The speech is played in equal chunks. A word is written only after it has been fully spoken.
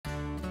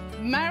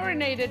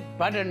Marinated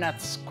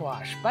butternut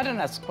squash.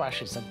 Butternut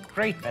squash is a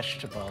great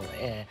vegetable.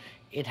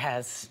 It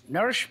has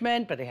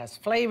nourishment, but it has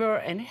flavor,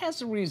 and it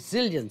has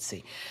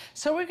resiliency.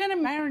 So we're gonna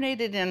marinate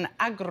it in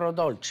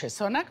agrodolce.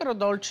 So an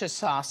agrodolce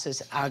sauce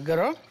is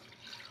agro,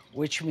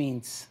 which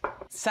means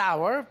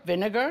sour,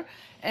 vinegar.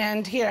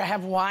 And here I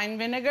have wine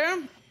vinegar,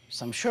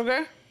 some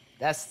sugar.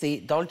 That's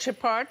the dolce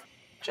part.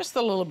 Just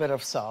a little bit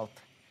of salt.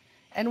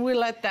 And we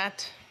let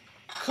that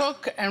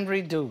cook and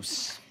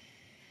reduce.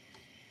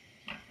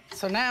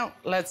 So now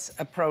let's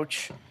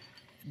approach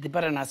the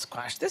butternut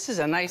squash. This is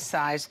a nice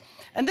size,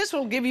 and this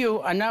will give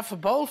you enough, a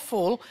bowl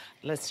full.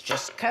 Let's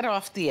just cut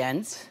off the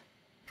ends,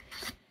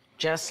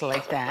 just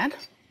like that.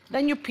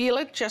 Then you peel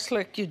it just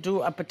like you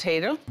do a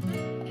potato.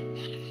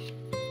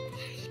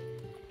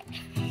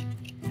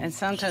 And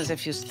sometimes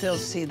if you still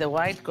see the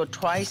white, go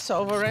twice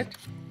over it.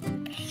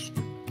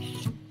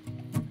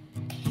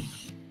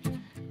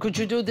 Could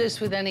you do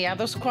this with any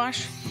other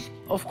squash?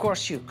 Of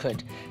course you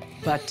could.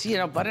 But, you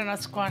know,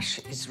 butternut squash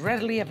is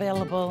readily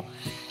available.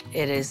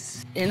 It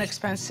is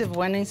inexpensive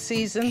when in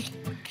season,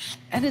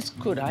 and it's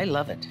good. I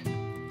love it.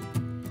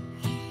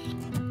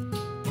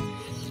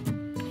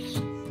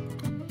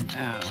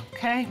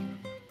 Okay.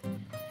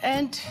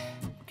 And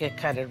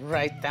cut it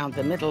right down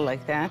the middle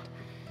like that.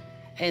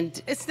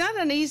 And it's not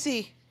an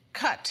easy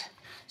cut.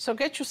 So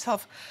get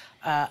yourself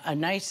a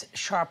nice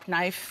sharp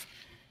knife.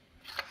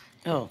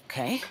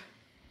 Okay.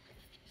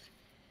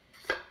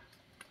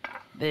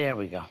 There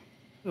we go.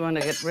 We want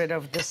to get rid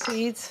of the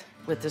seeds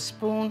with the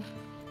spoon.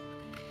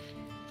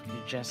 You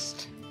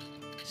just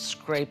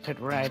scrape it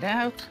right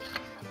out.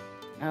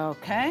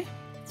 Okay,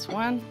 that's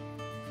one.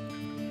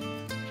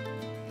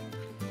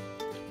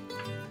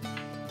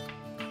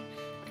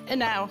 And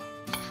now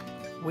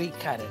we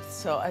cut it.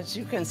 So as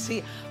you can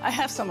see, I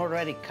have some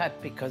already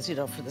cut because, you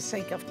know, for the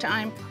sake of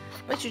time,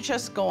 but you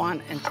just go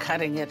on and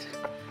cutting it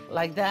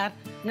like that.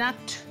 Not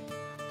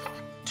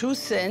too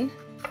thin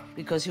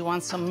because you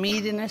want some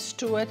meatiness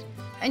to it.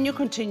 And you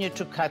continue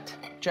to cut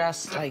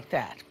just like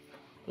that.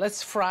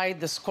 Let's fry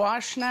the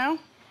squash now.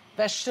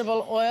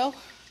 Vegetable oil.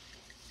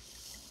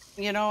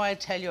 You know, I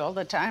tell you all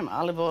the time,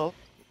 olive oil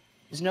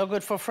is no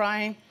good for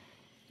frying.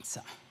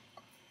 So.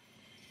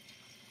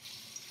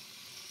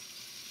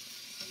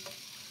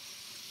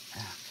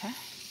 Okay.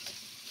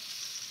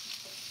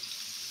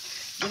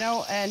 You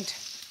know, and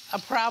a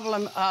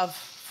problem of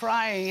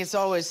frying is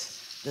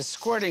always the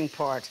squirting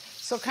part.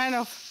 So kind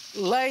of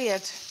lay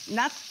it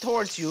not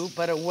towards you,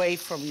 but away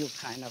from you,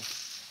 kind of.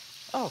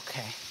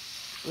 Okay,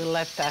 we'll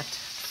let that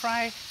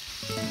fry.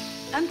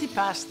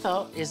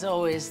 Antipasto is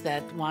always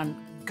that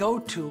one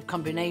go-to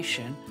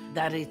combination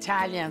that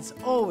Italians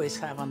always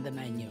have on the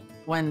menu.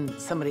 When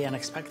somebody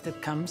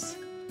unexpected comes,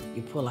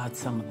 you pull out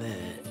some of the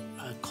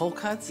cold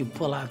cuts, you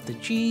pull out the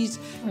cheese,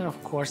 and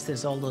of course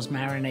there's all those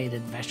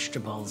marinated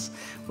vegetables,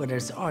 whether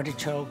it's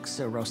artichokes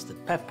or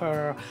roasted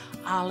pepper,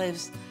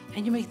 olives,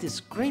 and you make this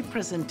great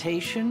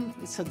presentation.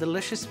 It's a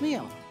delicious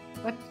meal,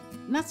 but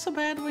not so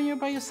bad when you're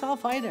by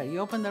yourself either. You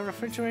open the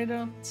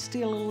refrigerator,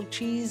 steal a little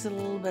cheese, a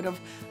little bit of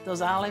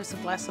those olives, a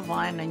glass of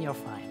wine, and you're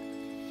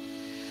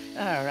fine.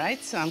 All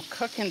right, so I'm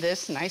cooking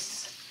this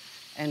nice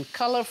and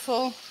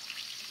colorful.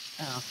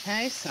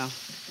 Okay, so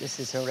this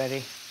is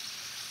already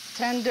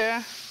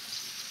tender.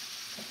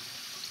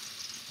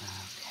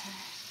 Okay.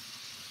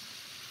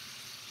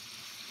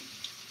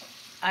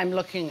 I'm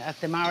looking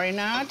at the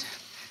marinade,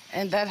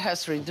 and that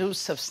has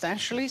reduced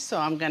substantially, so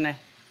I'm gonna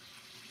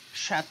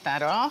shut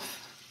that off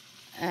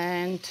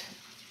and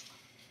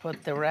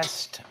put the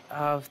rest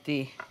of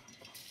the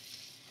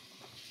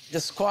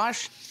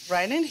squash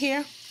right in here.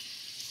 Okay.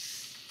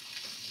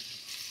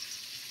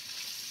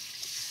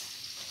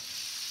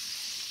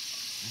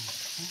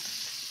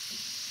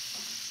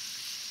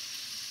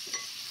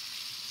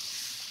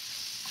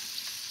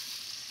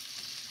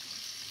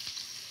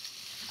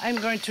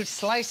 I'm going to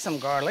slice some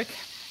garlic,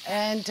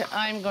 and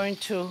I'm going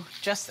to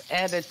just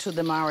add it to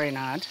the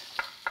marinade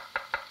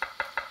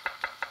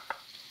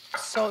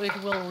so it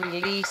will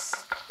release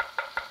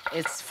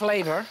its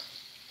flavor.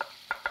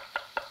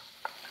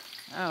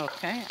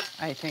 Okay,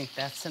 I think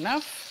that's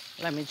enough.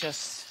 Let me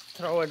just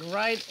throw it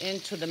right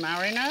into the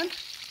marinade.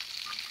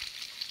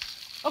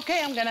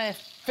 Okay, I'm gonna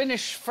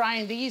finish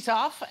frying these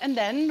off, and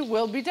then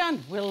we'll be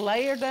done. We'll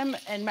layer them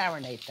and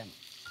marinate them.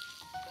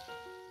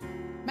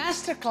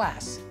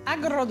 Masterclass,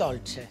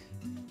 agrodolce.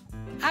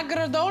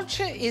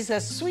 Agrodolce is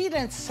a sweet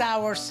and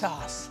sour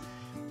sauce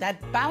that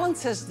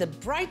balances the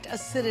bright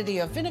acidity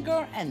of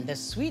vinegar and the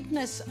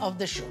sweetness of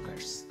the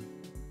sugars.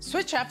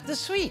 Switch up the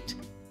sweet.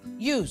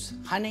 Use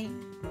honey,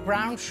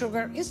 brown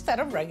sugar instead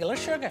of regular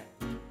sugar.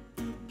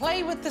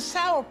 Play with the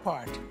sour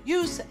part.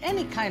 Use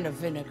any kind of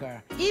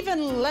vinegar.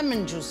 Even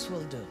lemon juice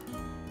will do.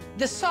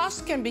 The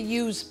sauce can be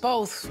used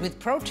both with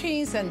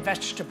proteins and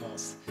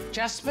vegetables.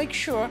 Just make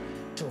sure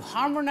to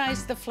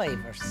harmonize the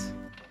flavors.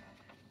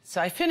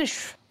 So I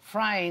finished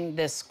frying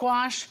the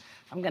squash.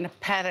 I'm gonna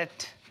pat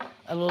it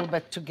a little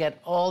bit to get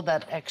all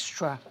that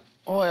extra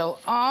oil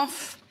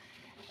off.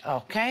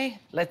 Okay,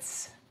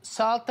 let's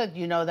salt it.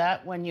 You know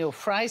that when you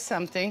fry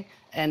something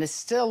and it's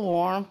still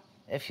warm,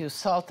 If you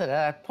salt it at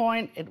that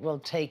point, it will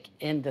take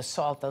in the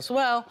salt as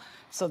well,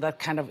 so that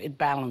kind of it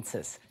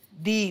balances.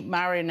 The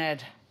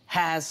marinade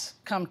has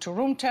come to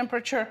room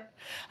temperature.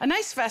 A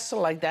nice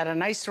vessel like that, a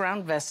nice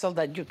round vessel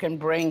that you can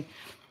bring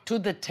to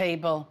the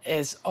table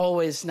is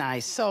always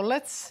nice. So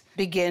let's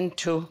begin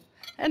to,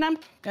 and I'm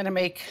gonna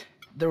make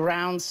the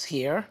rounds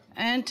here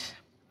and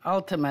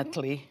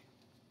ultimately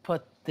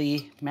put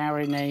the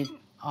marinade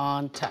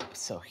on top.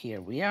 So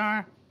here we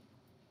are.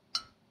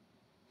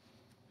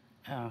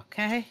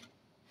 Okay.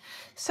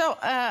 So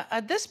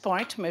at this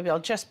point, maybe I'll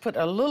just put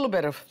a little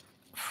bit of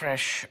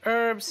fresh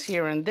herbs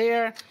here and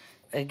there.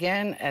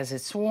 Again, as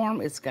it's warm,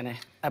 it's gonna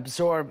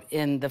absorb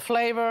in the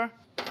flavor.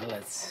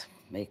 Let's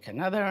make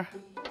another.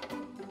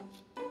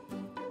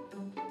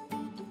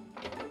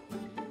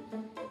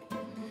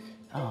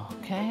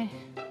 Okay.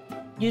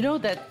 You know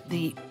that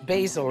the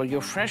basil or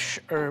your fresh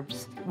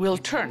herbs will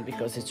turn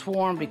because it's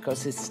warm,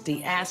 because it's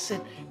the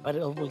acid, but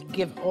it will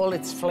give all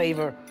its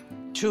flavor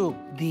to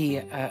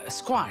the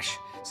squash.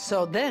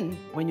 So then,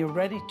 when you're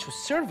ready to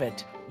serve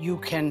it, you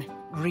can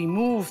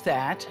remove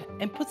that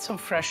and put some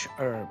fresh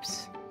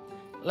herbs.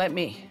 Let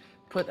me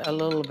put a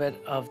little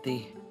bit of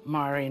the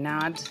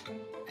marinade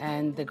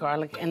and the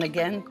garlic. And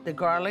again, the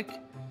garlic,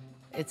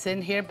 it's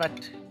in here,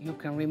 but you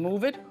can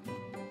remove it.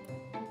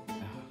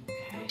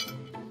 Okay.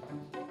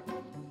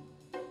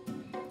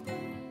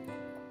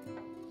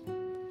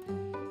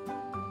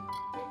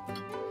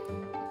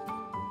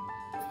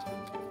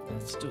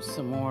 Let's do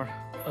some more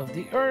of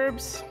the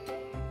herbs.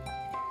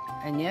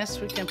 And yes,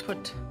 we can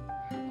put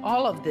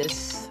all of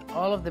this,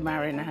 all of the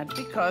marinade,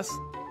 because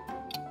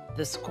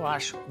the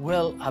squash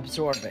will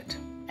absorb it.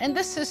 And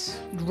this is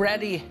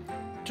ready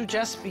to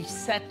just be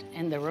set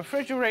in the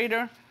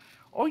refrigerator,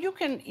 or you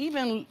can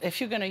even,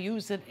 if you're gonna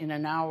use it in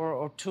an hour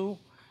or two,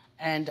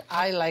 and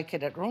I like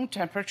it at room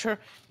temperature,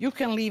 you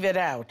can leave it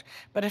out.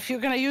 But if you're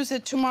gonna use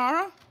it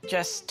tomorrow,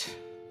 just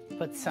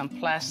put some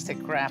plastic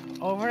wrap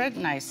over it,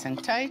 nice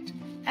and tight,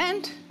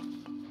 and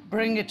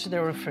bring it to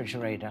the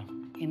refrigerator.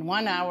 In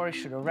 1 hour, it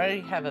should already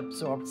have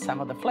absorbed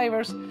some of the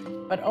flavors,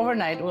 but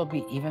overnight it will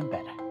be even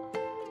better.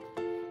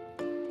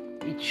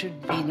 It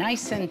should be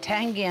nice and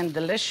tangy and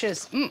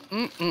delicious.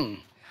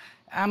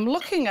 I'm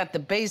looking at the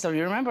basil.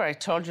 You remember I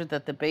told you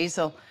that the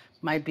basil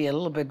might be a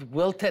little bit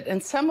wilted,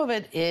 and some of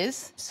it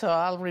is, so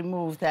I'll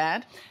remove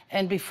that.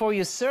 And before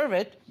you serve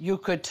it, you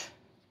could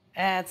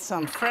add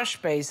some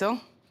fresh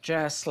basil,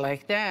 just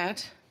like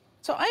that.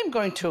 So I'm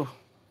going to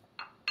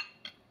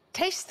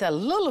taste a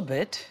little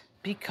bit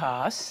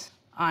because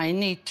I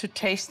need to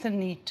taste and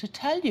need to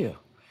tell you.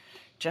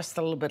 Just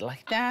a little bit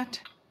like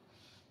that.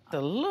 A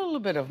little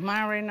bit of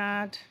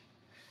marinade,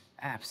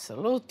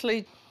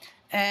 absolutely.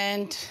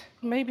 And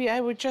maybe I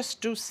would just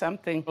do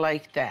something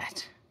like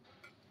that.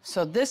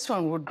 So this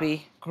one would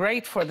be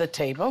great for the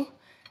table,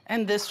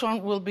 and this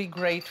one will be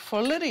great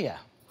for Lydia.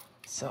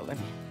 So let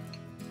me,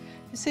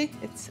 you see,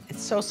 it's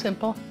so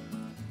simple.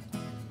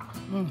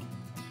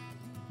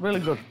 Really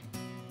good,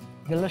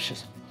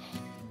 delicious.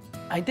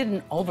 I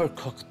didn't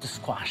overcook the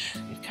squash.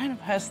 It kind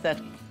of has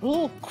that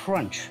little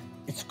crunch.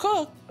 It's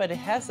cooked, but it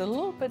has a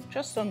little bit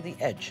just on the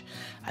edge.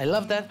 I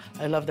love that.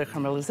 I love the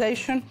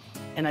caramelization,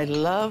 and I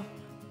love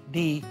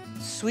the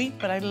sweet,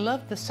 but I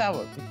love the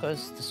sour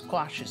because the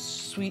squash is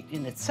sweet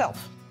in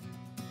itself.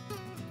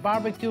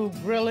 Barbecue,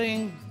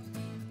 grilling,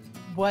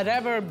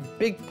 whatever,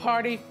 big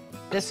party,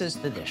 this is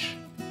the dish.